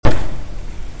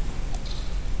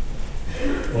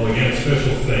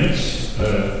special thanks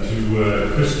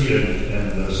to Christy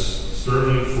and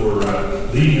Sterling for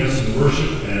leading us in worship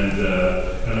and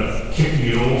kind of kicking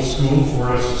it old school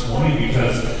for us this morning,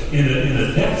 because in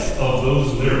the depth of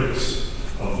those lyrics,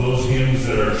 of those hymns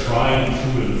that are tried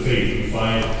and true in the faith, we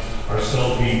find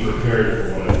ourselves being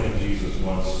prepared for what I think Jesus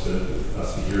wants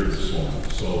us to hear this morning.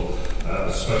 So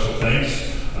a special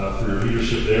thanks for your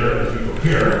leadership there as we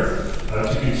prepare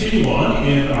to continue on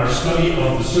in our study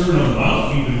of the Sermon on the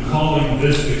Mount. We've been calling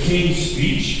this the King's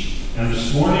Speech. And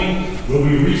this morning, we'll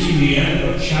be reaching the end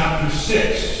of chapter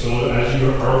 6. So as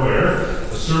you are aware,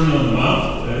 the Sermon on the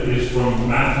Mount is from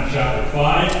Matthew chapter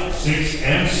 5, 6,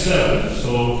 and 7.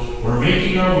 So we're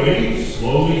making our way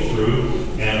slowly through,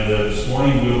 and this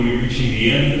morning we'll be reaching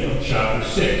the end of chapter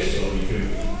 6. So you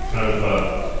can kind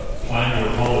of plan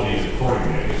your holidays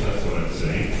accordingly. I guess that's what I'm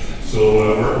saying. So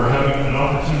we're having an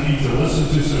opportunity to listen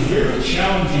to some very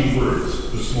challenging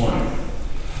words this morning.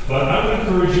 But I would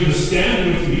encourage you to stand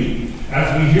with me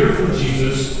as we hear from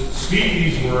Jesus speak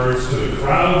these words to the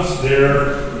crowds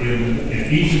there in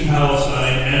ancient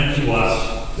Palestine and to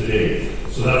us today.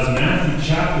 So that's Matthew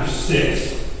chapter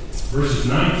 6, verses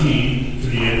 19 to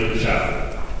the end of the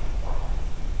chapter.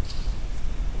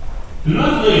 Do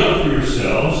not lay up for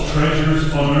yourselves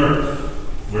treasures on earth,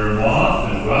 where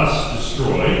moth and rust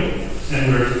destroy,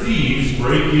 and where thieves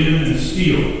break in and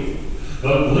steal.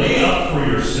 But lay up for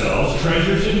yourselves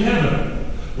treasures in heaven,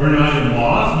 where neither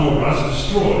moth nor rust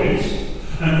destroys,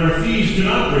 and where thieves do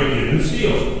not break in and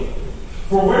steal.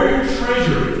 For where your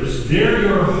treasure is, there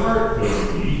your heart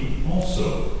will be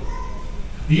also.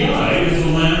 The eye is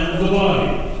the lamp of the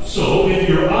body. So if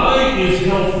your eye is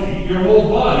healthy, your whole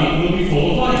body will be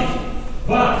full of light.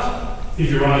 But if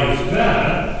your eye is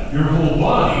bad, your whole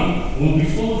body will be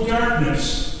full of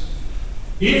darkness.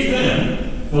 If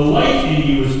then the light in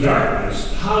you is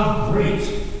darkness, how great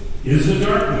is the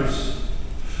darkness?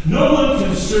 No one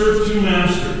can serve two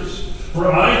masters, for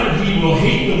either he will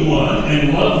hate the one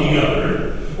and love the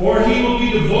other, or he will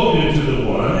be devoted to the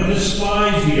one and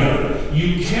despise the other.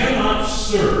 You cannot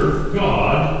serve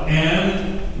God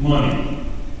and money.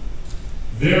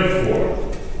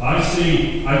 Therefore, I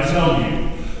tell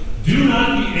you, do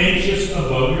not be anxious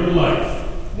about your life,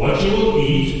 what you will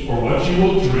eat or what you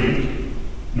will drink,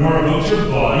 nor about your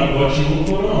body what you will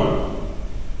put on.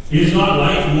 Is not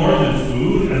life more than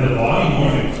food, and the body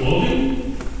more than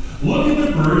clothing? Look at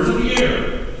the birds of the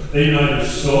air. They neither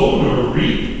sow nor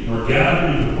reap nor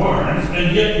gather into barns,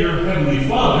 and yet your heavenly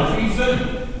Father feeds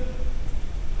them.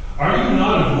 Are you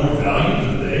not of more value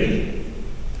than they?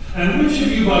 And which of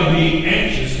you by being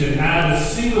anxious can add a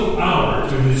single hour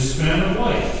to his span of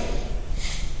life?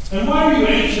 And why are you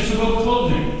anxious about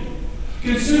clothing?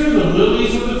 Consider the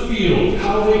lilies of the field,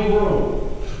 how they grow.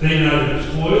 They neither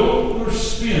toil nor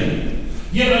spin.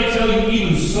 Yet I tell you,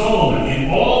 even Solomon in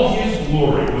all his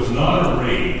glory was not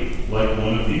arrayed like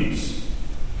one of these.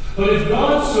 But if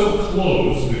God so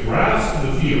clothes the grass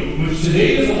of the field, which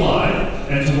today is alive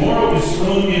and tomorrow is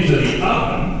thrown into the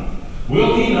oven,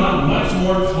 will he not much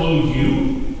more clothe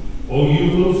you, O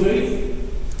you little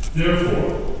faith?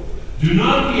 Therefore, do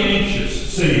not be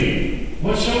anxious, saying,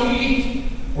 what shall we eat?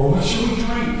 Or what shall we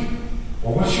drink?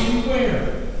 Or what shall we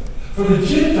wear? For the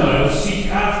Gentiles seek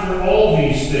after all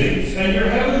these things, and your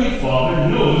heavenly Father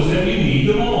knows that you need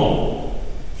them all.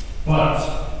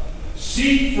 But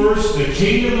seek first the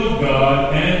kingdom of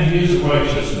God and his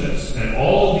righteousness, and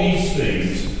all these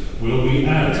things will be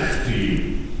added to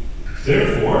you.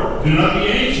 Therefore, do not be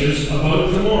anxious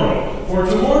about tomorrow, for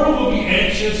tomorrow will be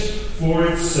anxious for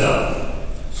itself.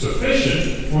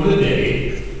 Sufficient for the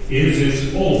day is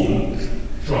its own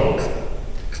trouble.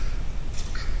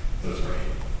 Let's pray.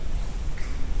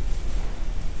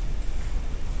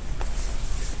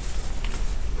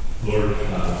 Lord,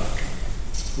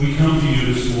 we come to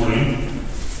you this morning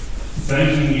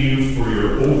thanking you for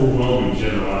your overwhelming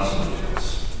generosity to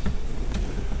us.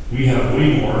 We have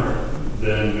way more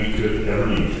than we could ever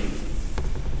need.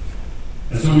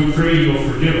 And so we pray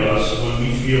you'll forgive us when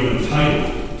we feel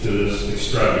entitled to this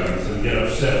extravagance and get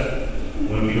upset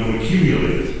when we don't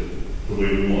accumulate it the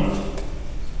way we want.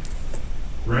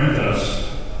 Grant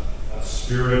us a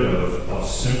spirit of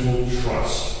simple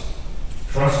trust.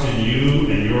 Trust in you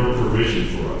and your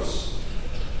provision for us.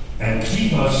 And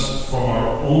keep us from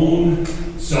our own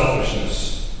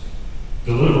selfishness.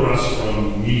 Deliver us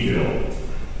from me-ville.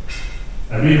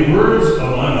 And may the words of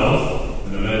my mouth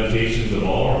and the meditations of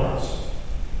all our hearts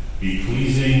be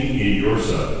pleasing in your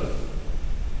sight,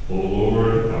 O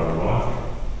Lord, our rock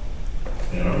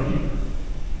and our Redeemer.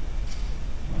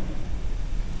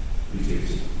 Please take a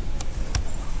seat.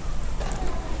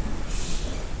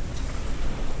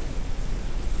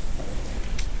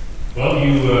 Well,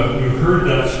 you heard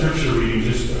that scripture reading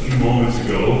just a few moments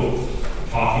ago,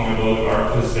 talking about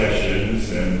our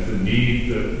possessions and the need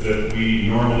that we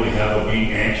normally have of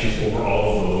being anxious over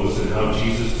all of those, and how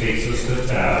Jesus takes us to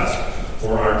task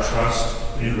for our trust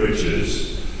in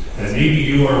riches. And maybe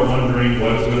you are wondering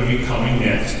what's going to be coming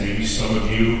next. Maybe some of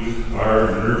you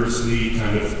are nervously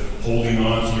kind of holding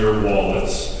on to your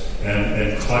wallets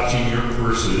and clutching your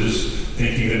purses,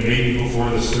 thinking that maybe before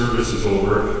the service is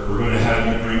over, we're going to have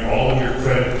you bring all of your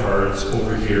credit cards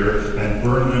over here and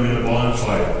burn them in a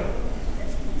bonfire.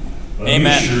 Let me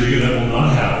assure you that will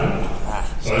not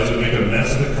happen. So as you make a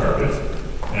mess of the carpet,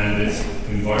 and it's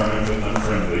environmentally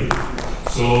unfriendly.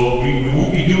 So we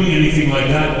won't be doing anything like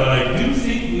that, but I do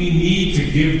think we need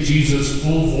to give Jesus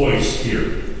full voice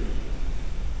here.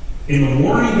 In the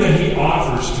warning that he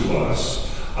offers to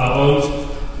us about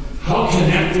how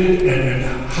connected and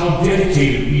how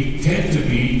dedicated we tend to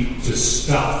be to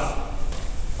stuff,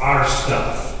 our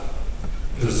stuff,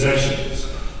 possessions,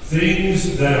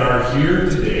 things that are here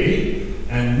today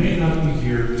and may not be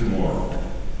here tomorrow.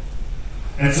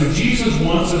 And so Jesus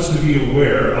wants us to be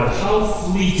aware of how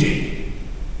fleeting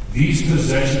these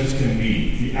possessions can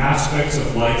be, the aspects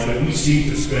of life that we seem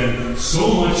to spend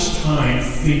so much time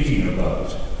thinking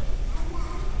about.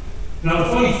 Now, the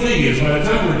funny thing is, by the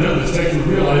time we're done this text,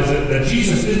 we realize that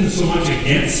Jesus isn't so much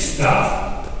against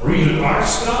stuff, or even our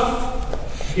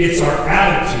stuff. It's our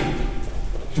attitude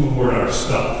toward our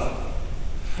stuff.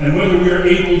 And whether we are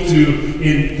able to,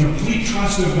 in complete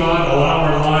trust of God, allow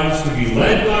our lives to be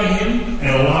led by him and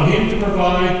allow him to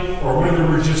provide, or whether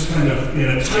we're just kind of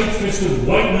in a tight-fisted,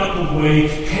 white-knuckled way,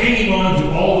 hanging on to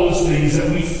all those things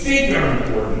that we think are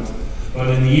important, but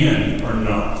in the end are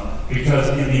not. Because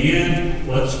in the end,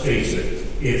 let's face it,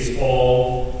 it's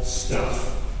all stuff.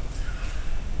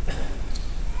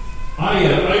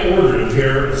 I ordered a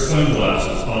pair of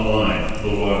sunglasses online a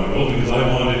little while ago because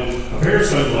I wanted a pair of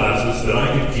sunglasses that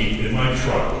I could keep in my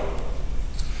truck.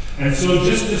 And so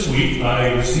just this week,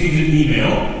 I received an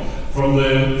email from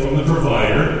the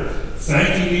provider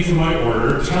thanking me for my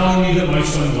order, telling me that my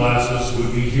sunglasses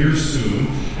would be here soon,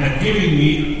 and giving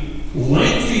me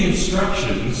lengthy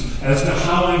instructions as to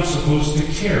how I'm supposed to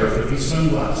care for these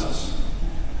sunglasses.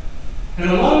 And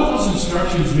a lot of those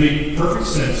instructions make perfect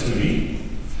sense to me,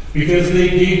 because they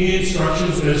gave me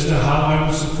instructions as to how I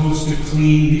was supposed to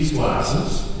clean these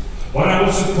glasses, what I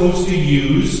was supposed to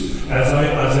use as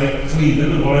I cleaned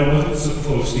them, and what I wasn't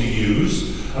supposed to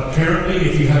use. Apparently,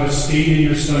 if you have a stain in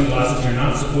your sunglasses, you're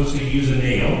not supposed to use a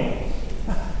nail.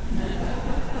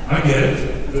 I get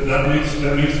it. That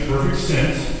makes perfect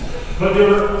sense. But there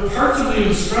were parts of the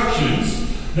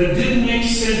instructions that didn't make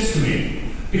sense to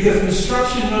me. Because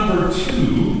instruction number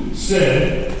 2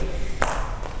 said,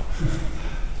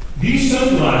 these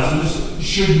sunglasses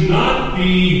should not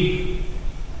be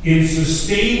in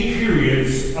sustained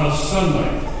periods of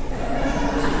sunlight.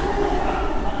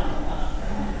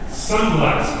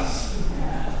 Sunglasses.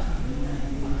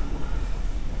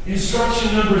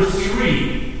 Instruction number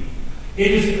 3,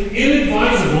 it is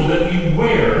inadvisable that you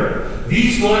wear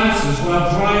these glasses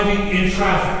while driving in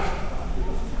traffic.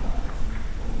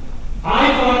 I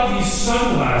bought these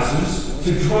sunglasses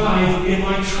to drive in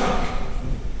my truck.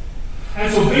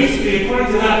 And so basically, according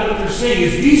to that, what they're saying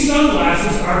is these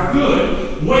sunglasses are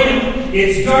good when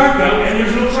it's dark out and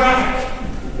there's no traffic.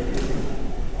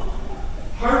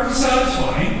 Hardly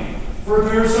satisfying for a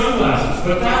pair of sunglasses,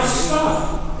 but that's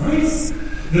stuff, right?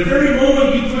 The very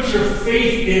moment you put your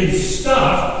faith in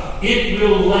stuff, it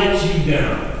will let you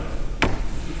down.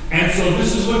 And so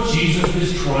this is what Jesus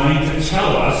is trying to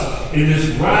tell us in this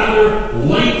rather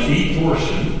lengthy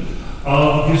portion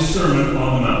of his Sermon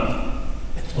on the Mount.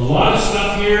 A lot of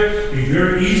stuff here. It'd be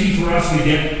very easy for us to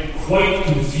get quite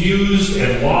confused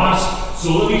and lost.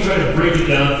 So let me try to break it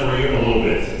down for you a little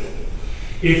bit.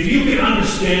 If you can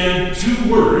understand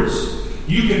 2 words,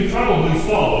 you can probably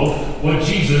follow what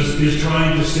Jesus is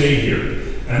trying to say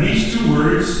here. And these 2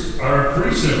 words are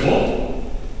pretty simple.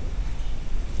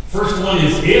 First one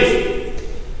is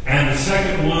if, and the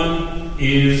second one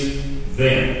is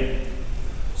then.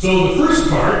 So the first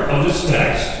part of this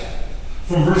text,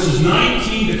 from verses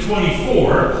 19 to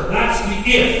 24, that's the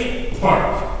if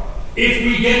part. If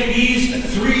we get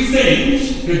these 3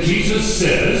 things that Jesus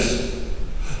says,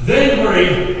 then we're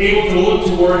able to look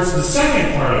towards the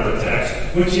second part of the text,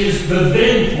 which is the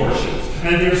then portion.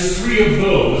 And there's 3 of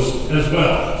those as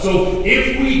well. So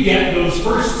if we get those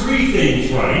first 3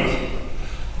 things right,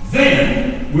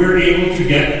 then we're able to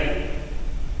get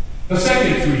the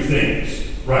second 3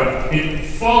 things right. It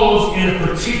follows in a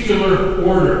particular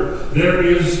order. There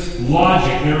is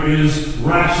logic, there is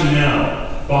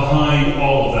rationale behind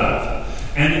all of that.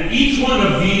 And in each one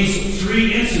of these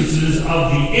three instances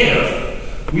of the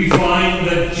if, we find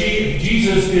that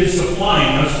Jesus is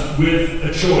supplying us with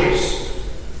a choice.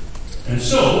 And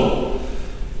so,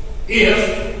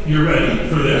 if you're ready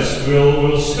for this,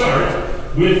 we'll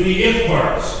start with the if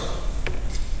parts.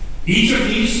 Each of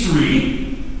these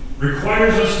three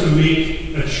requires us to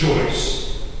make a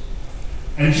choice.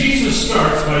 And Jesus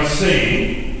starts by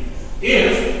saying,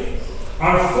 if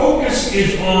our focus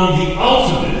is on the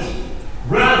ultimate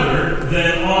rather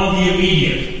than on the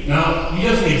immediate. Now, he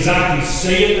doesn't exactly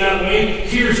say it that way.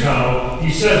 Here's how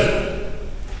he says it.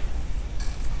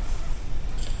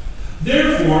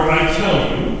 Therefore, I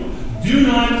tell you,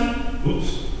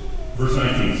 verse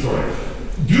 19, sorry.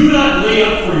 Do not lay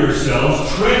up for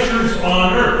yourselves treasures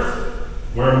on earth,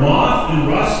 where moth and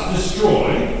rust destroy,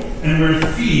 and where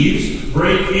thieves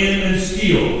break in and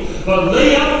steal. But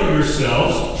lay up for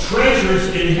yourselves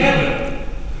treasures in heaven,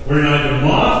 where neither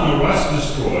moth nor rust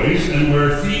destroys, and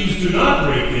where thieves do not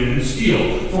break in and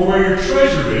steal. For where your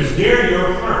treasure is, there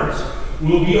your heart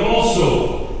will be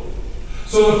also.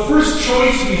 So the first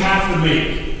choice we have to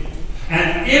make,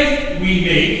 and if we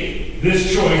make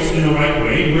this choice in the right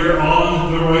way, we're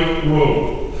on the right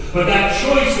road. But that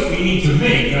choice that we need to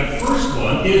make, that first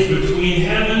one, is between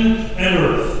heaven and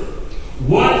earth.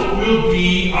 What will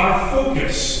be our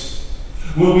focus?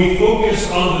 Will we focus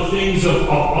on the things of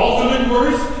ultimate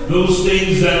worth, those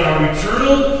things that are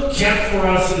eternal, kept for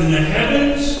us in the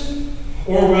heavens?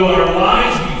 Or will our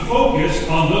lives be focused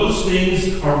on those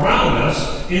things around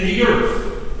us in the earth?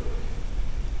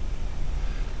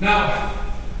 Now,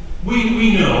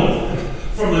 we know,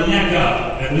 from the neck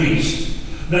up at least,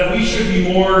 that we should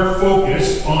be more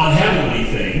focused on heavenly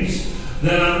things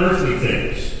than on earthly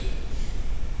things.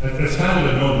 That's kind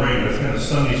of a no-brainer. It's kind of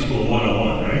Sunday School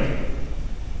 101, right?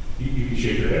 You can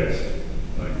shake your heads.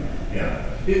 Yeah.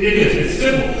 It is. It's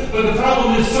simple. But the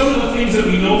problem is some of the things that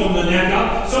we know from the neck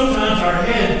up, sometimes our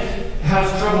head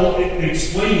has trouble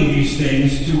explaining these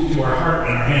things to our heart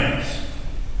and our hands.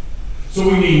 So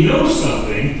we may know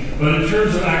something, but in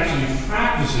terms of actually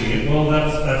practicing it, well,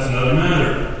 that's another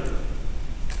matter.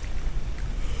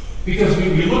 Because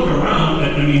we look around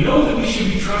and we know that we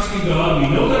should be trusting God, we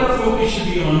know that our focus should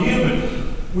be on Him,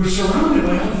 but we're surrounded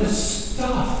by all this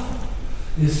stuff,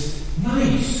 this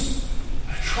nice,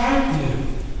 attractive,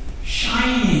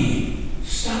 shiny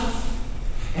stuff.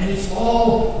 And it's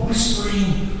all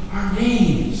whispering our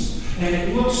names, and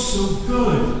it looks so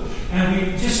good. And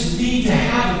we just need to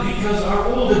have it because our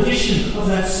old edition of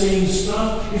that same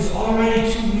stuff is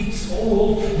already 2 weeks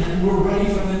old and we're ready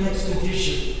for the next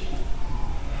edition.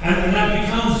 And that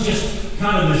becomes just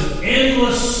kind of this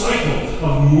endless cycle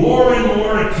of more and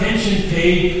more attention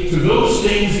paid to those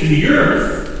things in the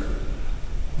earth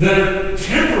that are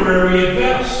temporary at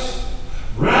best,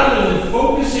 rather than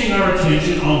focusing our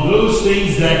attention on those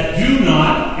things that do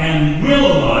not and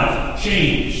will not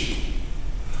change.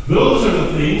 Those are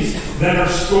the things that are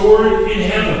stored in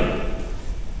heaven.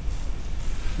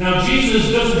 Now,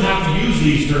 Jesus doesn't have to use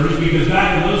these terms because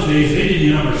back in those days they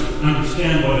didn't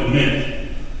understand what it meant.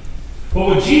 But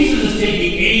what Jesus is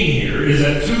taking aim here is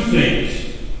at two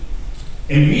things: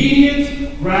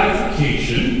 immediate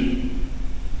gratification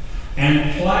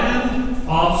and planned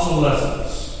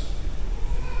obsolescence.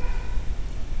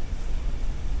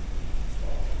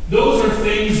 Those are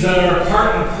things that are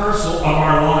part and parcel of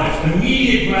our lives.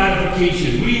 Immediate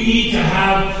gratification. We need to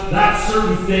have that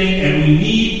certain thing, and we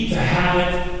need to have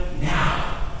it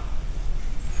now.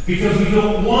 Because we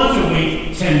don't want to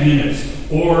wait 10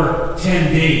 minutes or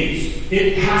 10 days.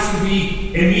 It has to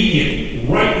be immediate,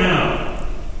 right now.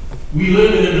 We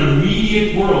live in an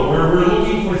immediate world where we're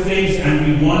looking for things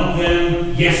and we want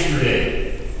them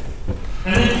yesterday.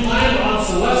 And then planned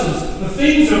obsolescence. The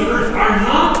things of earth are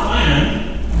not planned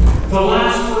to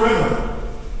last forever.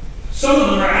 Some of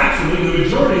them are actually, the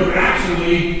majority are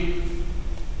actually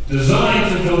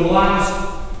designed to last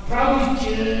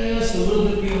probably just a little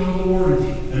bit beyond the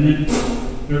warranty. And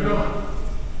then they're gone.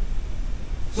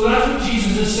 So that's what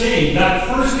Jesus is saying. That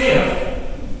first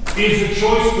if is the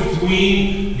choice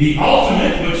between the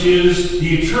ultimate, which is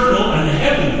the eternal and the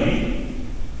heavenly,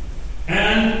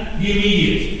 and the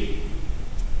immediate.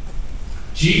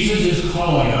 Jesus is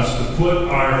calling us to put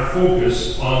our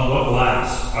focus on what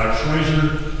lasts, our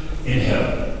treasure in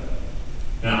heaven.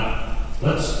 Now,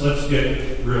 let's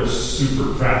get real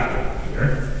super practical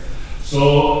here.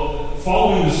 So,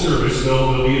 following the service,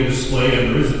 there'll be a display,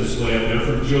 and there is a display up there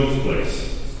from Joe's Place.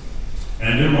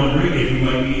 And they're wondering if we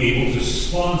might be able to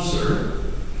sponsor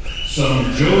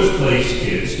some Joe's Place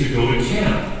kids to go to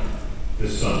camp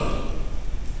this summer.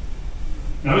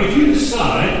 Now, if you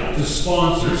decide to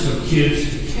sponsor some kids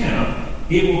to camp,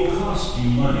 it will cost you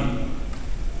money.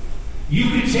 You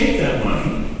could take that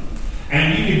money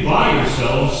and you could buy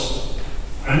yourselves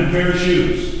a new pair of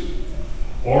shoes,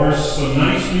 or some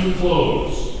nice new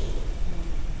clothes,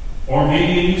 or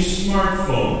maybe a new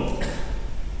smartphone,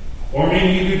 or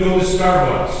maybe you could go to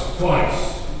Starbucks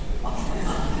twice.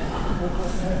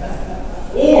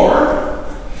 Or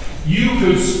you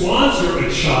could sponsor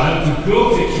a child to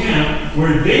go to camp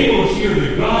where they will hear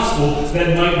the gospel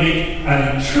that might make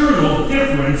an eternal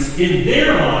difference in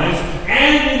their lives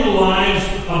and in the lives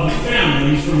of the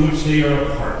families from which they are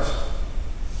a part.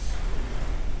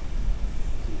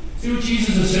 See what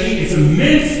Jesus is saying? It's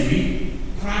immensely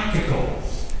practical.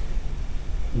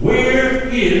 Where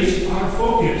is our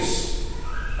focus?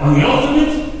 On the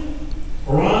ultimate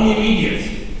or on the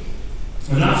immediate?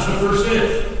 And that's the first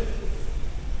if.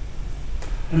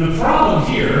 And the problem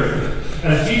here,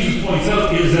 as Jesus points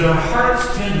out, is that our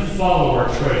hearts tend to follow our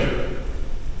treasure.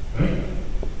 Right?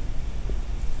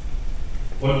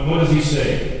 What does he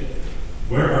say?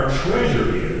 Where our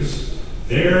treasure is,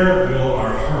 there will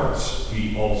our hearts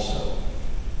be also.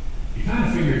 You kind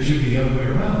of figure it should be the other way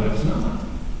around, but it's not.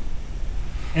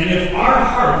 And if our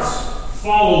hearts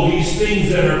follow these things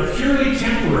that are purely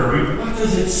temporary, what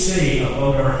does it say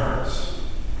about our hearts?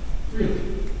 Really?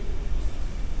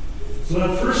 So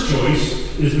that first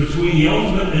choice is between the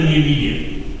ultimate and the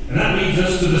immediate. And that leads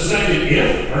us to the second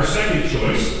if, our second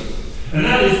choice. And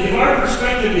that is if our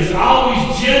perspective is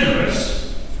always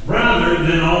generous rather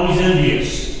than always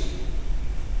envious.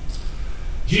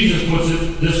 Jesus puts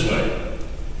it this way.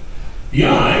 The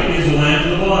eye is the lamp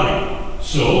of the body.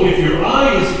 So if your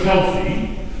eye is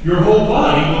healthy, your whole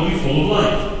body will be full of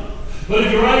light. But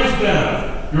if your eye is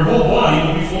bad, your whole body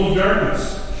will be full of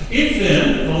darkness. If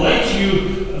then the light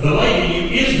in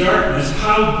you is darkness,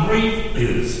 how great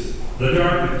is the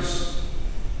darkness?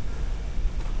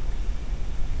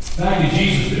 Back in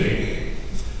Jesus' day,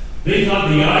 they thought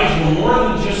the eyes were more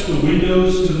than just the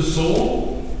windows to the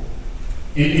soul.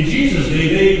 In Jesus'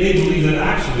 day, they believed that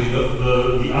actually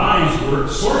the eyes were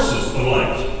sources of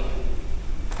light.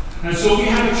 And so we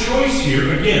have a choice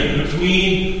here, again,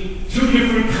 between two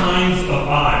different kinds of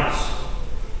eyes.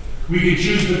 We could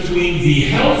choose between the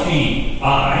healthy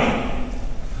eye,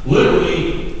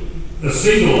 literally the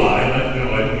single eye, I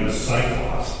don't mean a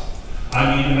cyclops.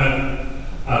 I mean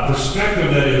a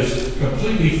perspective that is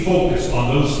completely focused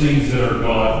on those things that are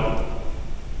godly,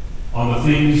 on the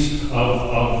things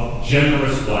of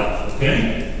generous life,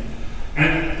 okay?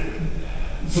 And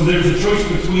so there's a choice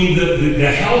between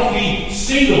the healthy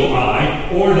single eye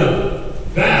or the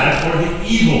bad or the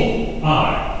evil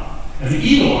eye. And the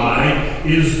evil eye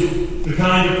is the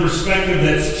kind of perspective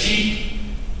that's cheap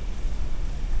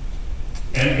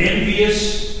and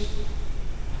envious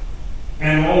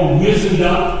and all wizened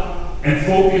up and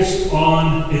focused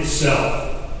on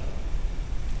itself.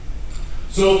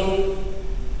 So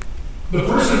the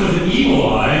person with an evil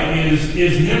eye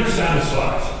is never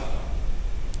satisfied.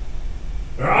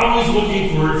 They're always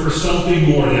looking for something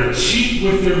more. They're cheap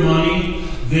with their money.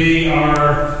 They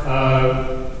are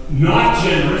not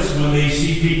generous when they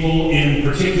see people in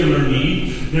particular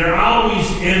need. They're always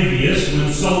envious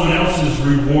when someone else is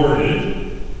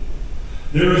rewarded.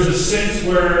 There is a sense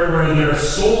where their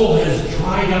soul has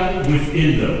dried up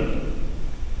within them.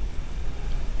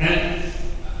 And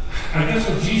I guess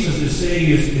what Jesus is saying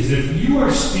is if you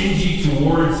are stingy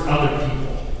towards other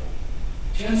people,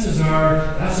 chances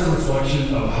are that's a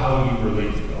reflection of how you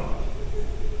relate to God.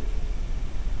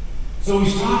 So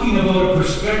he's talking about a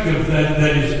perspective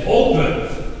that is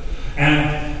open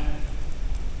and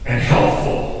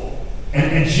helpful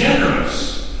and generous.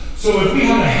 So if we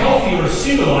have a healthy or a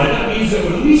single eye, that means that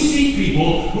when we see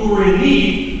people who are in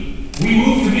need, we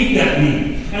move to meet that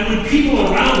need. And when people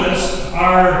around us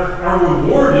are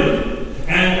rewarded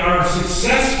and are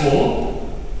successful,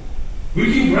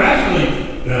 we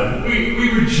congratulate them.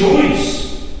 We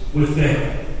rejoice with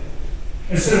them.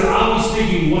 Instead of always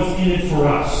thinking what's in it for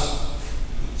us.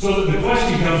 So the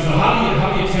question comes now,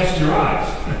 how do you test your eyes?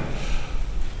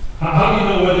 How do you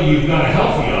know whether you've got a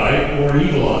healthy eye or an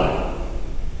evil eye?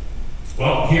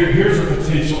 Well, here's a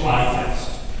potential eye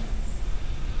test.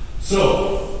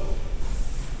 So,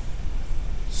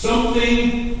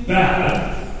 something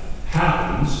bad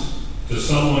happens to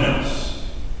someone else.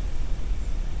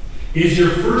 Is your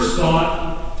first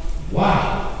thought,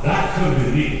 wow, that could have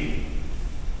been me?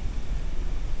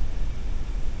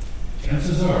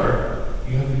 Chances are,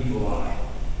 you have an evil eye.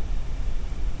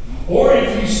 Or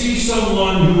if you see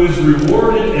someone who is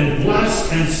rewarded and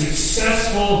blessed and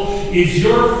successful, is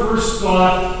your first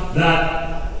thought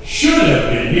that should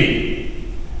have been me?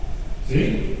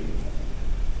 See?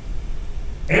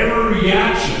 Every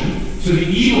reaction to the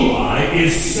evil eye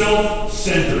is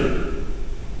self-centered.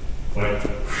 Like,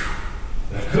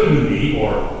 that could have been me,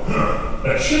 or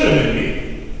that should have been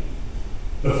me.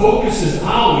 The focus is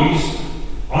always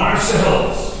on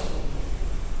ourselves.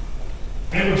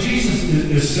 And what Jesus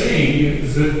is saying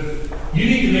is that you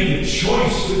need to make a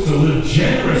choice to live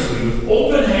generously, with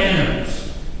open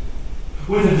hands,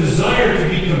 with a desire to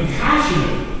be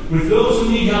compassionate with those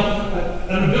who need help,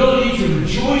 an ability to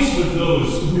rejoice with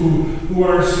those who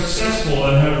are successful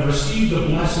and have received the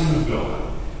blessing of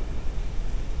God.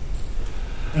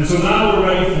 And so now we're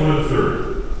ready for the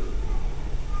third.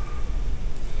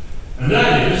 And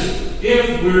that is,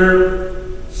 if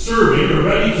we're serving or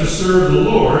ready to serve the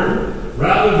Lord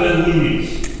rather than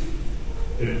loonies.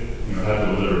 I have to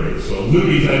alliterate. So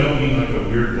loonies, I don't mean like a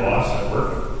weird boss at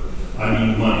work. I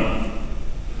mean money.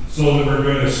 So that we're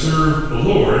going to serve the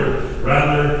Lord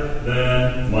rather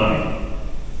than money.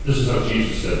 This is how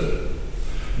Jesus says it.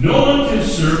 No one can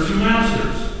serve two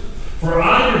masters. For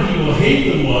either he will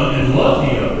hate the one and love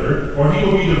the other, or he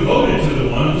will be devoted to the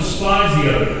one and despise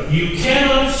the other. You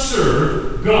cannot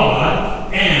serve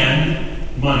God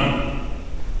and money.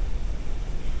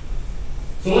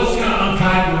 So let's kind of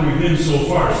unpack where we've been so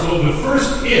far. So the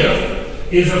first if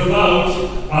is about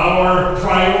our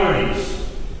priorities.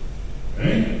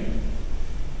 Okay?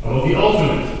 About the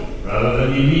ultimate rather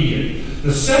than the immediate.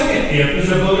 The second if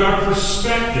is about our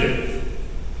perspective.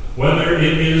 Whether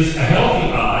it is a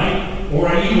healthy eye or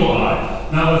an evil eye.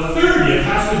 Now the third if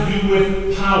has to do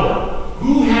with power.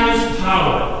 Who has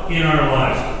power in our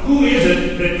lives? Who is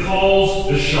it that calls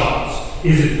the shots?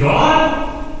 Is it God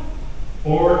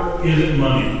or is it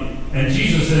money? And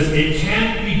Jesus says it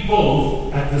can't be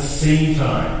both at the same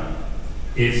time.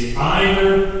 It's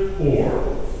either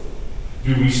or.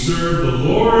 Do we serve the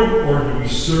Lord or do we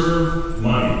serve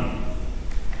money?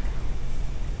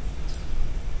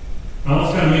 Now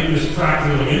let's kind of make this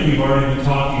practical again. We've already been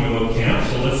talking about camp,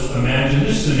 so let's imagine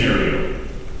this scenario.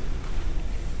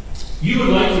 You would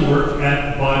like to work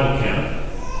at Bible camp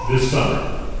this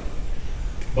summer,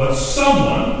 but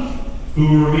someone who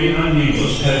will remain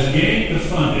unnameless has gained the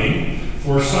funding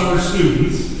for summer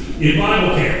students in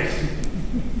Bible camps.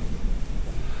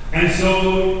 And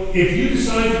so if you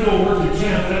decide to go work at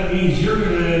camp, that means you're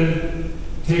going to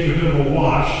take a bit of a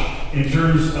wash in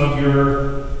terms of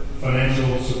your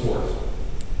financial support.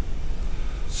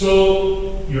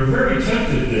 So you're very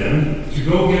tempted then to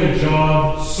go get a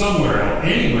job somewhere else,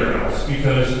 anywhere else,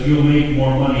 because you'll make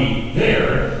more money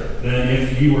there than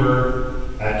if you were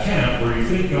at camp where you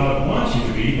think God wants you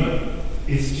to be, but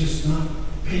it's just not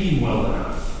paying well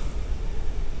enough.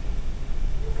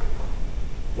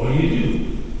 What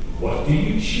do? What do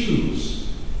you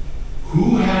choose?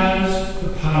 Who has the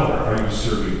power? Are you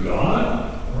serving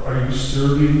God or are you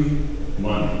serving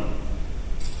money?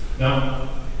 Now,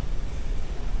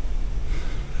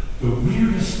 the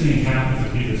weirdest thing happened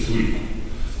to me this week.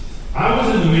 I was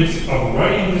in the midst of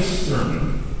writing this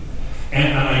sermon,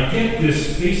 and I get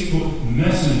this Facebook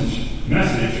message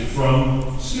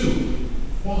from Stu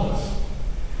Wallace.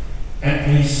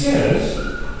 And he says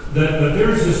that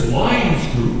there's this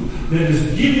Lions group that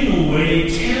is giving away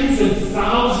tens of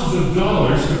thousands of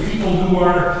dollars to people who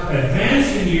are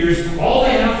advanced in years. All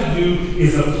they have to do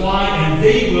is apply, and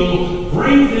they will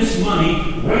bring this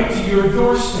money right to your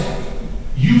doorstep.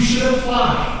 You should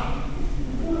apply.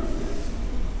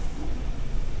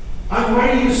 I'm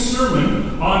writing a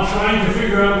sermon on trying to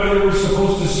figure out whether we're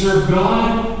supposed to serve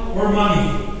God or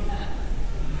money.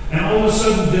 And all of a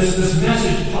sudden this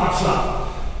message pops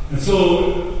up. And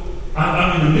so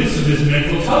I'm in the midst of this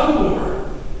mental tug of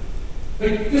war.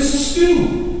 Like, this is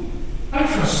Stu. I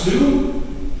trust Stu.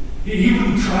 He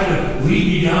wouldn't try to lead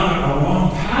me down a wrong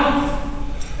path.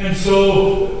 And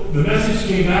so the message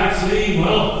came back saying,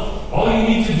 well, all you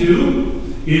need to do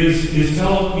is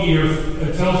tell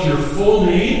us your full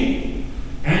name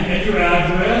and your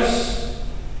address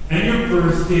and your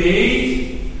birth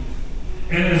date.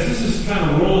 And as this is kind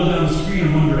of rolling down the screen,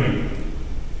 I'm wondering,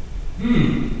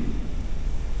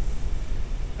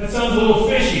 that sounds a little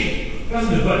fishy,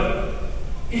 doesn't it? But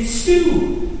it's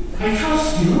Stu. I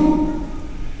trust Stu.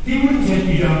 He wouldn't take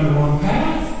me down the wrong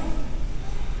path.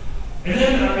 And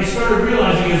then I started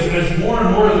realizing as more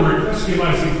and more of the requests came,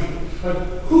 I said,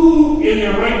 who in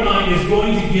their right mind is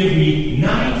going to give me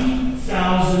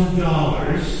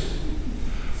 $90,000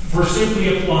 for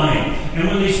simply applying? And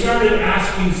when they started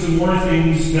asking some more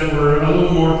things that were a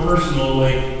little more personal,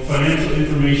 like financial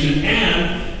information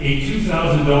and a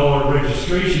 $2,000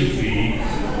 registration fee,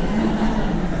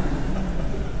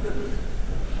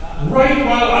 right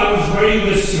while I was writing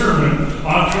this sermon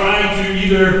on trying to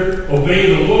either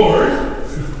obey the Lord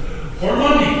or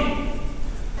money.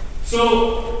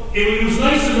 So it was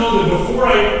nice to know that before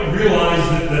I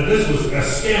realized that this was a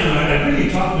scam, I really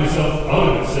talked myself out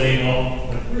of it, saying, well,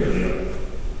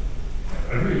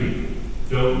 I really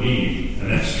don't need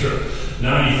an extra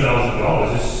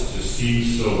 $90,000. This just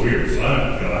seems so weird. So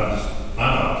I'm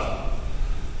out.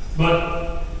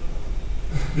 But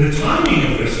the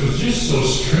timing of this was just so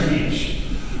strange.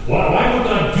 Why would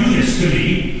God do this to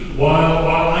me while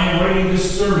I am writing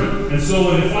this sermon? And so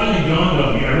when it finally dawned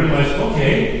on me, I realized,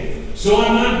 okay, so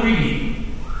I'm not greedy.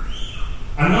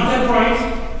 I'm not that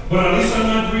bright, but at least I'm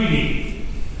not greedy.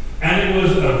 And it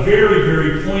was a very,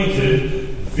 very pointed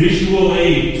visual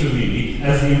aid to me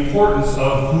as the importance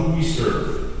of who we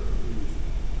serve.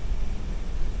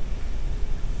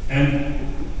 And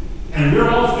we're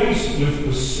all faced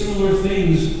with similar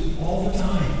things all the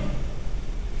time.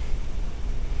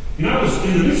 You know,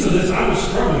 in the midst of this, I was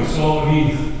struggling. So,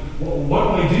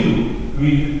 what do I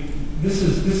do? This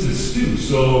is Stu.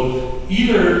 So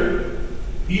either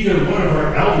one of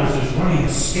our elders is running a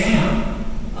scam,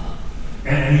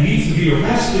 and he needs to be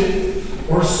arrested,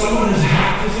 or someone has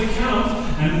hacked his account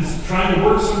and is trying to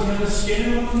work some kind of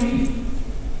scam on me.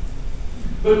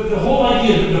 But the whole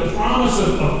idea, the promise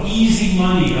of easy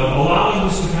money, of allowing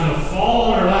this to kind of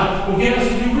fall in our lap, will get us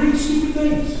to do really stupid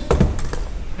things.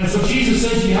 And so Jesus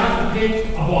says you have to pick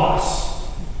a boss.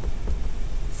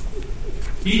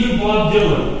 Even Bob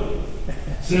Dylan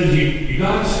says you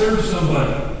got to serve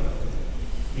somebody.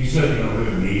 He said,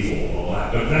 with nasal and all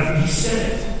that, but he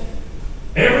said it.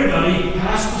 Everybody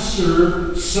has to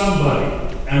serve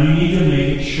somebody, and we need to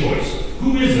make a choice.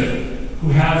 Who is it who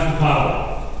has the power?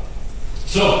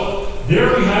 So,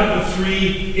 there we have the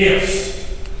 3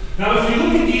 ifs. Now, if you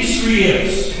look at these 3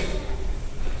 ifs,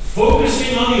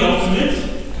 focusing on the ultimate,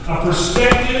 a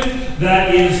perspective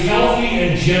that is healthy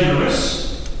and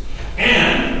generous,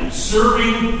 and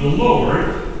serving the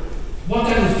Lord, what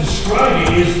that is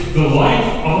describing is the life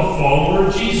of a follower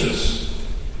of Jesus.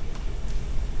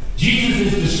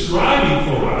 Jesus is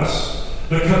describing for us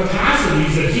the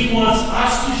capacities that he wants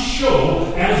us to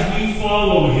show as we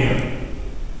follow him.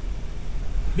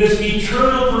 This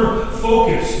eternal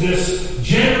focus, this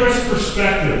generous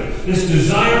perspective, this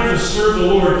desire to serve the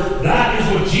Lord, that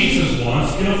is what Jesus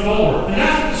wants in a follower. And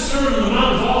that's what the Sermon on the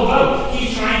Mount is all about.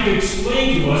 He's trying to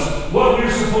explain to us what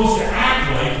we're supposed to act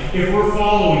like if we're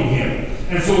following him.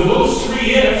 And so with those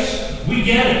 3 ifs, we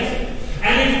get it.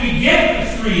 And if we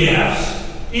get the 3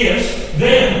 ifs,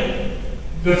 then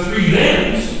the 3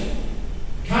 thens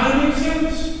kind of make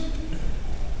sense.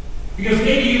 Because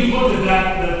maybe you've looked at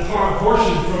that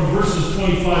portion from verses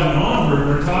 25 and onward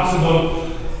where it talks about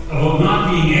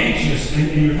not being anxious,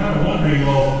 and you're kind of wondering,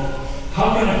 well,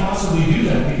 how can I possibly do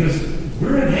that? Because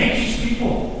we're an anxious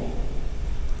people.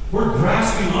 We're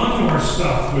grasping onto our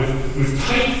stuff with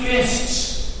tight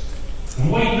fists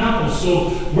and white knuckles. So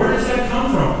where does that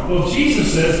come from? Well,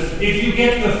 Jesus says, if you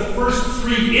get the first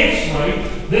 3 ifs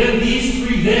right, then these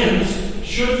 3 thens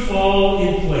should fall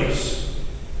in place.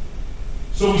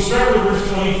 So we start with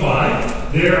verse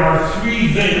 25. There are 3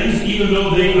 thens, even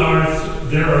though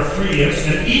there are 3 ifs,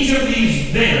 and each of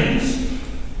these thens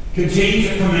contains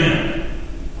a command.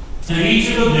 And each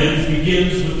of the thens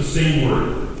begins with the same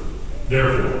word,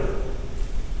 therefore.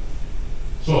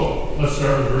 So, let's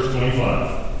start with verse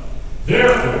 25.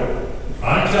 Therefore,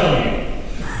 I tell you,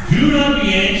 do not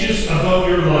be anxious about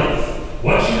your life,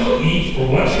 what you will eat or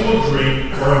what you will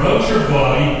drink, or about your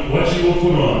body, what you will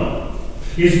put on.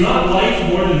 Is not life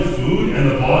more than food,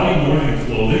 and the body more than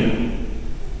clothing?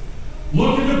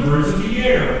 Look at the birds of the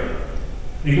air.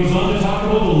 He goes on to talk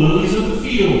about the lilies of the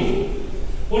field.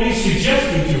 What he's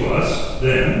suggesting to us,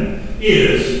 then,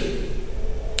 is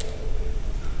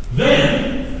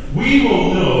then we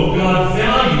will know God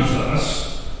values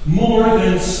us more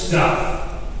than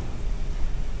stuff.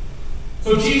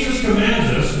 So Jesus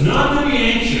commands us not to be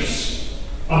anxious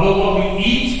about what we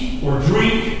eat or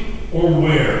drink or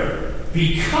wear,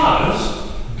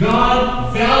 because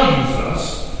God values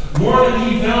us more than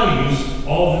he values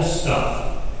all this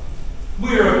stuff.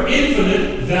 We are of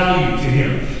infinite value to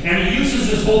him. And he uses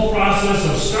this whole process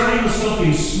of starting with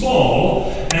something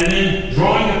small and then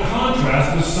drawing a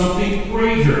contrast with something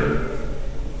greater.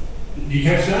 Do you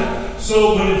catch that?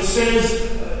 So when it says,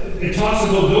 it talks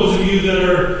about those of you that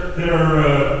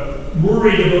are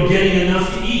worried about getting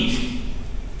enough to eat.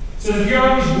 So if you're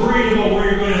always worried about where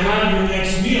you're going to have your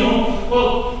next meal,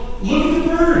 well, look at the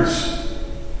birds.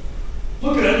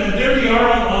 Look at them, and there they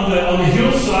are on the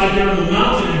hillside there on the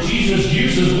mountain, and Jesus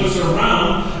uses what's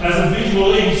around as a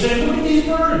visual aid. He said, look at these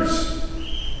birds.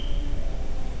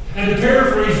 And to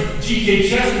paraphrase G.K.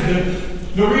 Chesterton,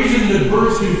 the reason that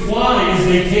birds can fly is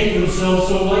they take themselves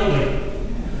so lightly.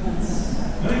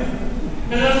 Right?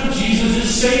 what Jesus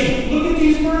is saying. Look at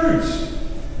these birds.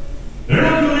 They're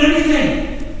not doing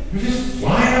anything. They're just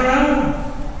flying around.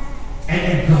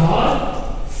 And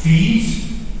God feeds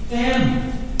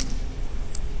them.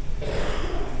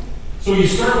 So you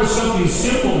start with something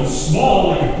simple and small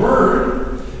like a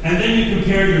bird, and then you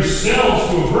compare yourselves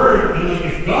to a bird, and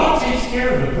if God takes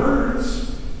care of the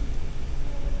birds,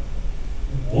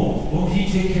 won't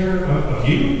He take care of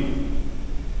you?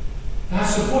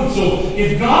 That's the point. So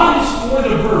if God is for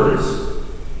the birds,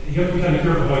 you have to be kind of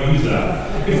careful how you use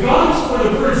that. If God is for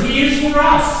the birds, He is for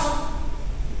us.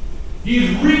 He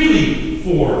is really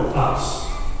for us.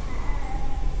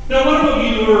 Now, what about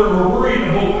you who are worried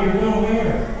about what you're going to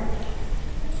wear?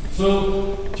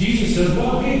 So Jesus says,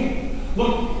 well, hey,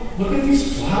 look at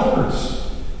these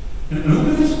flowers. And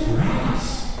look at this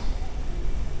grass.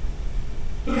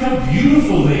 Look at how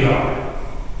beautiful they are.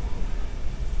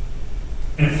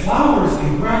 And flowers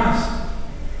and grass,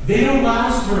 they don't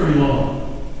last very long.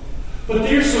 But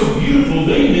they're so beautiful,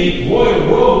 they make royal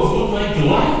robes look like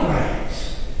glide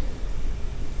rags.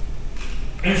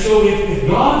 And so if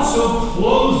God so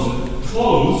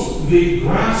clothes the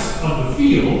grass of the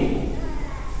field,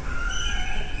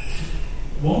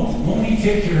 won't He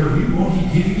take care of you? Won't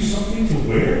He give you something to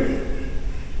wear?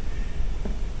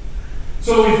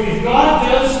 So if God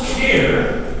does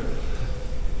care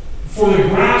for the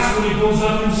grass when it goes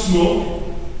up in smoke,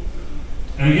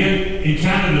 and again, in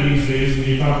Canada these days, when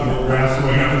you talk about grass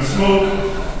going up in smoke,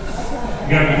 you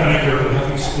got to be kind of careful. You have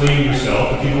to explain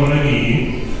yourself, if you know what I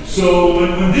mean. So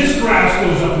when this grass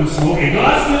goes up in smoke, and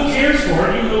God still cares for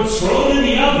it, even though it's thrown in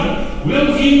the oven,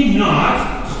 will He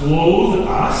not clothe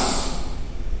us?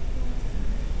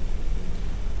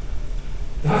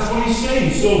 That's what He's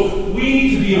saying. So we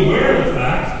need to be aware of the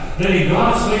fact that in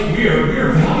God's sight we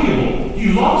are valuable.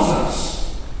 He loves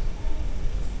us.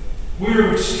 We're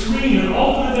of extreme and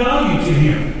ultimate value to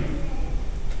Him.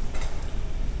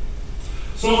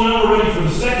 So now we're ready for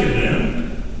the second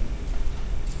then.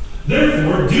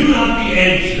 Therefore, do not be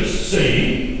anxious,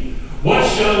 saying, what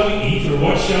shall we eat, or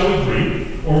what shall we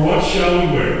drink, or what shall we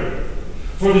wear?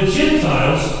 For the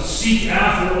Gentiles seek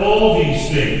after all these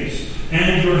things,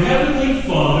 and your heavenly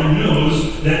Father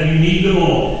knows that you need them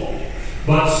all.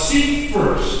 But seek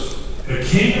first the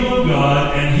kingdom of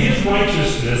God and His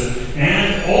righteousness,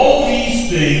 and all these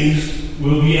things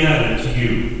will be added to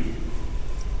you.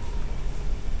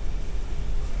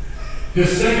 The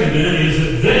second then is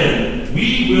that then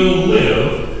we will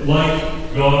live like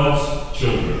God's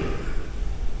children.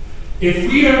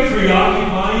 If we are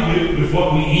preoccupied with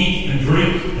what we eat and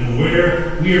drink and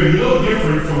wear, we are no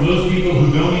different from those people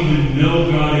who don't even know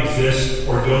God exists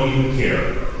or don't even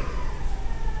care.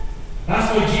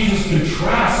 That's why Jesus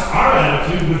contrasts our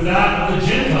attitude with that of the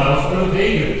Gentiles or the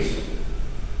pagans.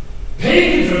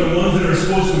 Pagans are the ones that are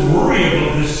supposed to worry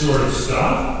about this sort of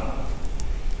stuff,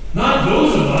 not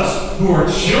those of us who are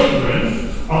children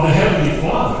of the Heavenly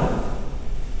Father.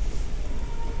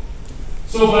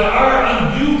 So by our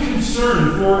undue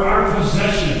concern for our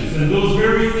possessions and those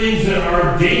very things that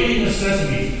are daily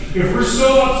necessities, if we're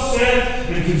so upset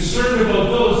and concerned about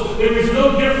those, there is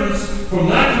no difference from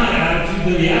that kind of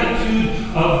attitude than the attitude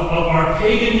of our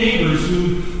pagan neighbors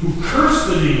who curse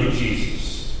the name of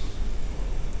Jesus.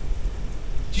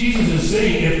 Jesus is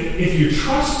saying if you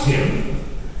trust Him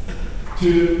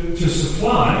to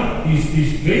supply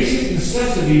these basic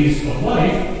necessities of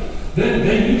life,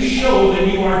 then you show that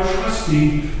you are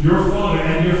trusting your Father,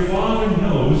 and your Father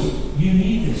knows you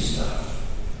need this stuff.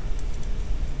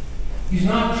 He's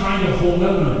not trying to hold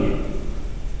out on you.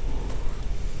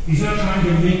 He's not trying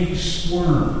to make you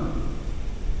squirm.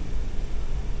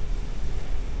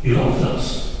 He loves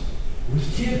us. We're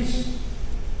His kids.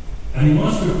 And He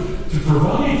wants to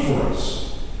provide for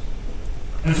us.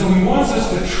 And so He wants us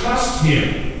to trust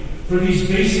Him for these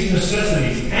basic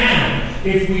necessities. And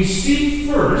if we seek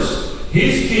first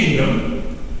His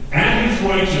kingdom and His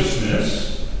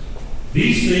righteousness,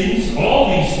 these things,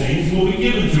 all these things, will be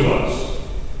given to us.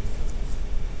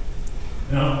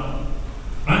 Now,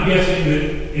 I'm guessing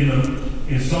that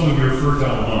in some of your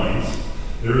fertile minds,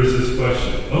 there is this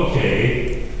question.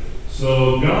 Okay,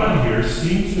 so God here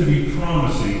seems to be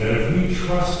promising that if we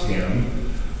trust Him,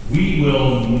 we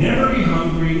will never be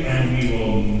hungry and we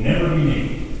will never be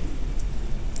naked.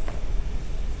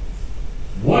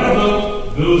 What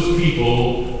about those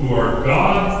people who are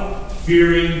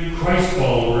God-fearing Christ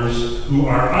followers who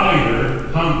are either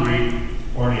hungry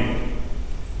or naked?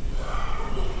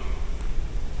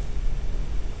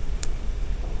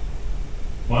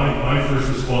 My first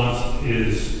response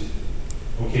is,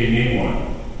 okay, name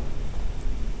one.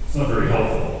 It's not very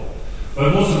helpful.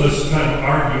 But most of us kind of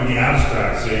argue in the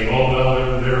abstract, saying, oh,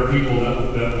 well, there are people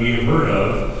that we have heard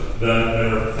of that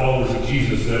are followers of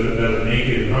Jesus that are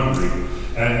naked and hungry.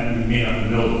 And we may not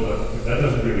know, but that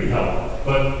doesn't really help.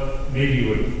 But maybe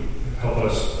it would help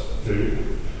us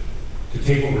to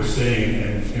take what we're saying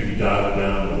and maybe dial it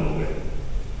down a little bit.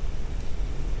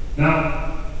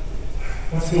 Now,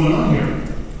 what's going on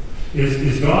here?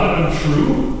 Is God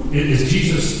untrue? Is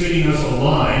Jesus spinning us a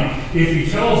line if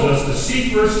he tells us to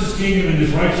seek first his kingdom and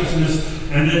his righteousness,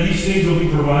 and then these things will be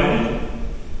provided?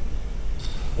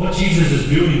 What Jesus is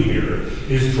doing here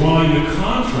is drawing the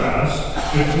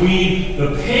contrast between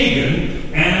the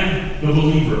pagan and the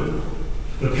believer.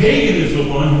 The pagan is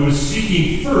the one who is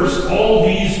seeking first all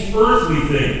these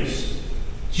earthly things.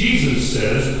 Jesus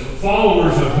says,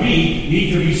 followers of me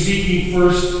need to be seeking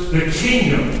first the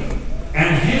kingdom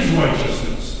and his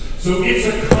righteousness. So it's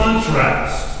a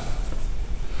contrast.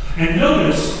 And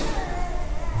notice,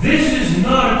 this is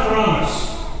not a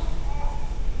promise.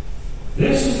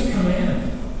 This is a command.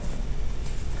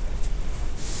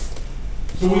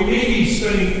 So we may be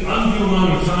spending undue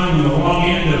amount of time on the wrong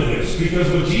end of this, because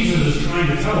what Jesus is trying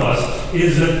to tell us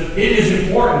is that it is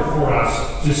important for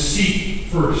us to seek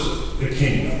first the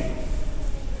kingdom.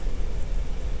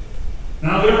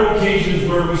 Now, there are occasions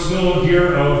where we still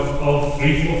hear of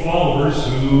faithful followers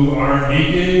who are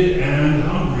naked and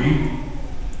hungry.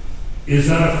 Is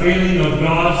that a failing of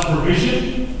God's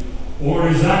provision? Or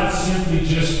is that simply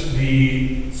just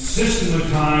the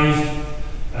systematized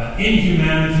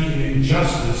inhumanity and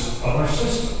injustice of our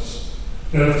systems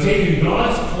that have taken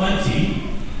God's plenty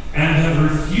and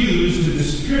have refused to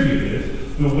distribute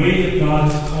it the way that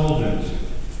God has called them to?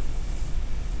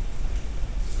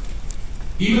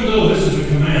 Even though this is a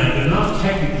command and not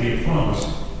technically a promise,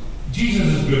 Jesus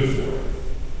is good for it.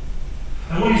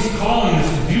 And what he's calling us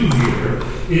to do here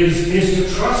is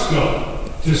to trust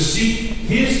God, to seek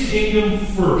his kingdom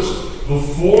first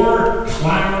before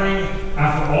clamoring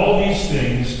after all these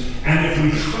things. And if we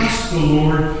trust the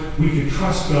Lord, we can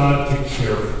trust God to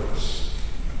care for us,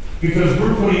 because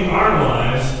we're putting our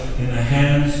lives in the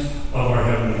hands of our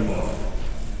Heavenly Father.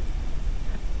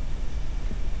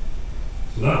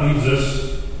 So that leads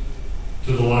us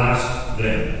to the last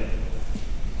then.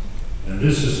 And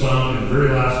this is found in the very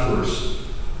last verse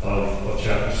of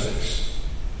chapter 6.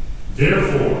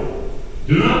 Therefore,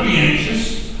 do not be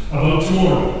anxious about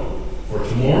tomorrow, for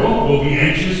tomorrow will be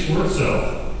anxious for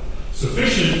itself.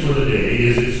 Sufficient for the day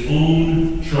is its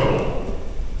own trouble.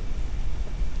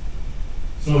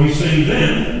 So he's saying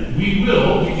then we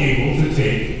will be able to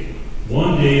take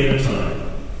one day at a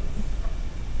time.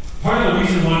 Part of the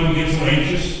reason why we get so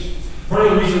anxious, part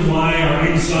of the reason why our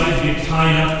insides get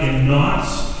tied up in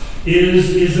knots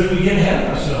is that we get ahead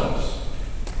of ourselves.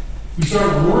 We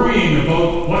start worrying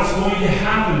about what's going to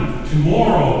happen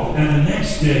tomorrow and the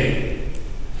next day.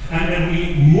 And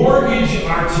we mortgage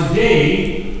our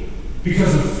today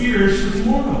because of fears for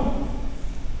tomorrow.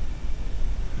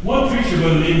 One preacher by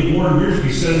the name of Warren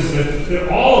Wiersbe says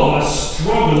that all of us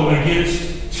struggle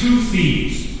against two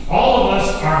thieves. All of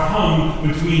us are hung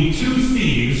between two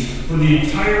thieves for the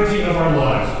entirety of our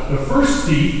lives. The first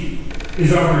thief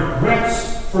is our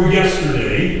regrets for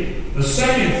yesterday. The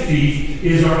second thief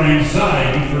is our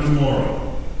anxiety for tomorrow.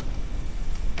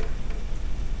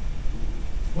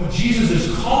 What Jesus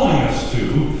is calling us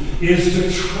to is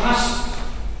to trust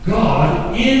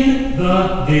God in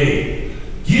the day.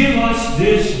 Give us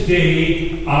this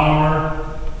day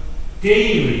our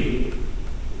daily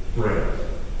bread.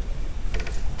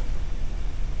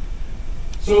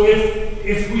 So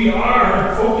if we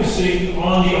are focusing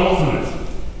on the ultimate,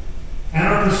 and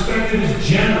our perspective is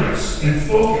generous and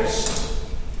focused,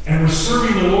 and we're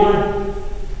serving the Lord,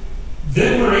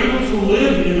 then we're able to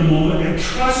live in the moment and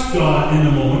trust God in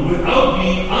the moment without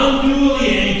being unduly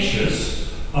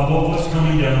anxious about what's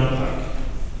coming down the pike.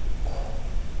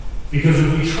 Because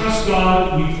if we trust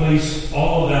God, we place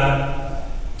all of that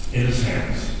in his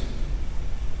hands.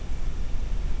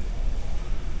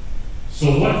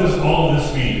 So what does all of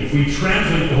this mean? If we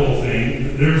translate the whole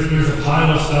thing, there's a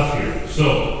pile of stuff here.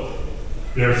 So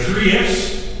there are 3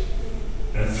 ifs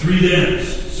and 3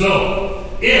 thens.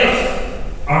 So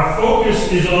if our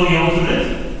focus is on the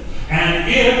ultimate,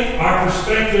 and if our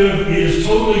perspective is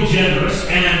totally generous,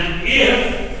 and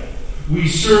if we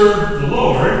serve the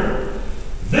Lord,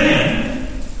 then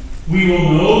we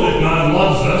will know that God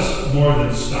loves us more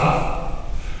than stuff.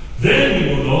 Then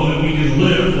we will know that we can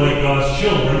live like God's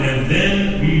children, and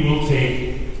then we will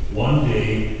take one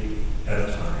day at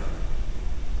a time.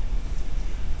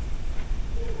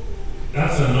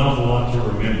 That's an awful lot to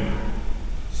remember.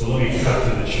 So let me cut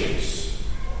to the chase.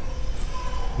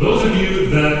 Those of you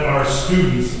that are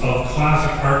students of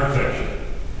classic architecture,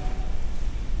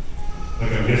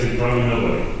 like I'm say probably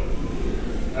nobody.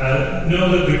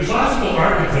 Know that the classical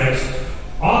architects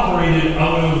operated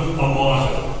out of a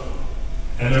motto.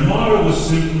 And their motto was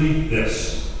simply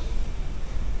this: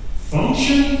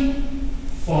 function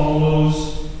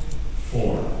follows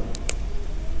form.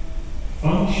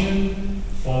 Function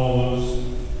follows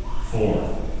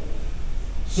form.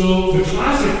 So the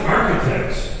classic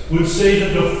architects would say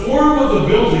that the form of the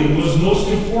building was most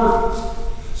important.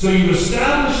 So you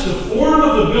establish the form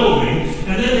of the building,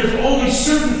 and then there's only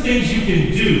certain things you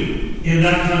can do in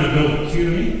that kind of building. See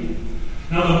what I mean?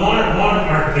 Now the modern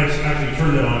architects actually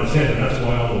turned it on its head, and that's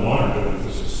why all the modern buildings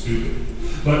are so stupid.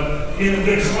 But in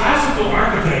the classical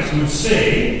architects would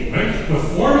say, right, the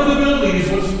form of the building is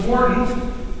what's important,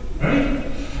 right?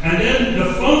 And then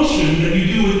the function that you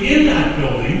do within that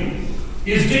building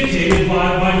is dictated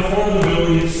by the form of the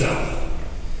building itself.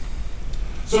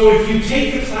 So if you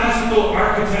take the classical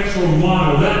architectural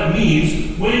model, that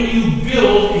means when you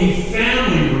build a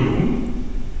family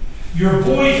room, your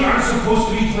boys aren't supposed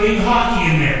to be playing hockey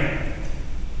in there,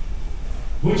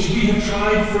 which we have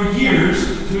tried for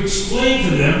years to explain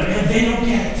to them, and they don't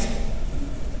get it.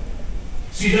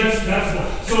 See, that's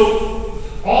what. So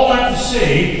all that to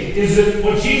say is that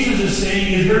what Jesus is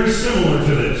saying is very similar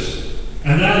to this,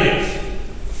 and that is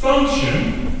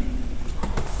function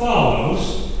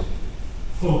follows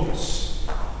focus.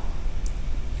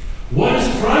 What is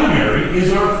primary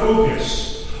is our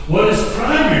focus. What is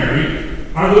primary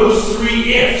are those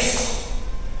three ifs.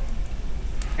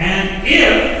 And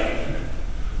if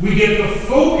we get the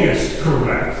focus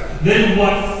correct, then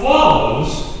what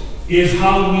follows is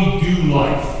how we do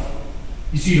life.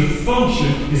 You see, the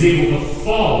function is able to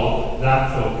follow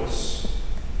that focus.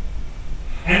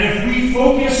 And if we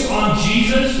focus on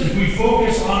Jesus, if we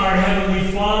focus on our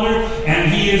Heavenly Father,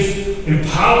 and He is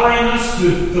empowering us to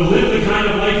live the kind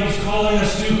of life He's calling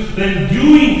us to, then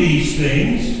doing these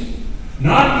things,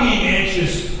 not being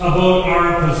anxious about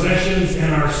our possessions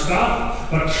and our stuff,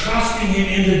 but trusting Him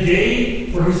in the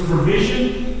day for His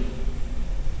provision,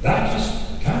 that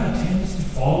just kind of tends to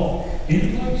fall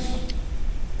into place.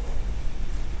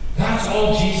 That's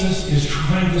all Jesus is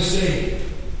trying to say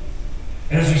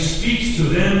as He speaks to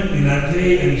them in that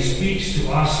day, and He speaks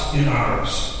to us in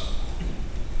ours.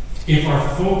 If our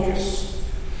focus,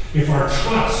 if our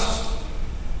trust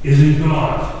is in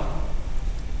God,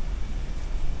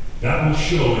 that will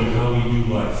show in how we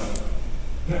do life.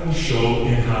 That will show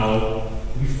in how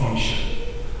we function,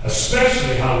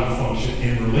 especially how we function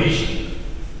in relation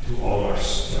to all our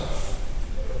stuff.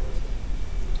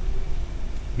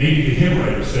 Maybe the hymn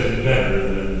writer said it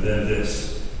better than this.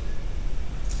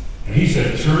 And he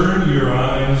said, turn your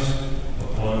eyes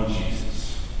upon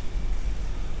Jesus.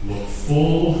 Look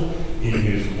full in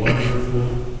His wonderful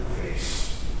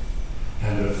face.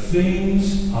 And the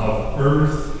things of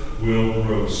earth will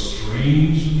grow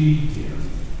strangely dim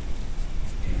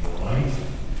in the light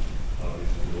of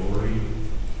His glory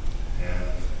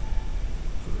and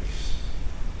grace.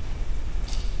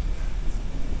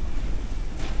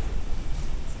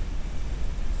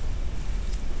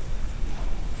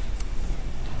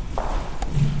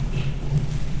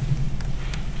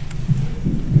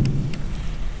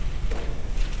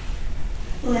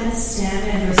 Let's stand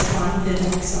and respond to the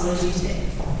doxology today.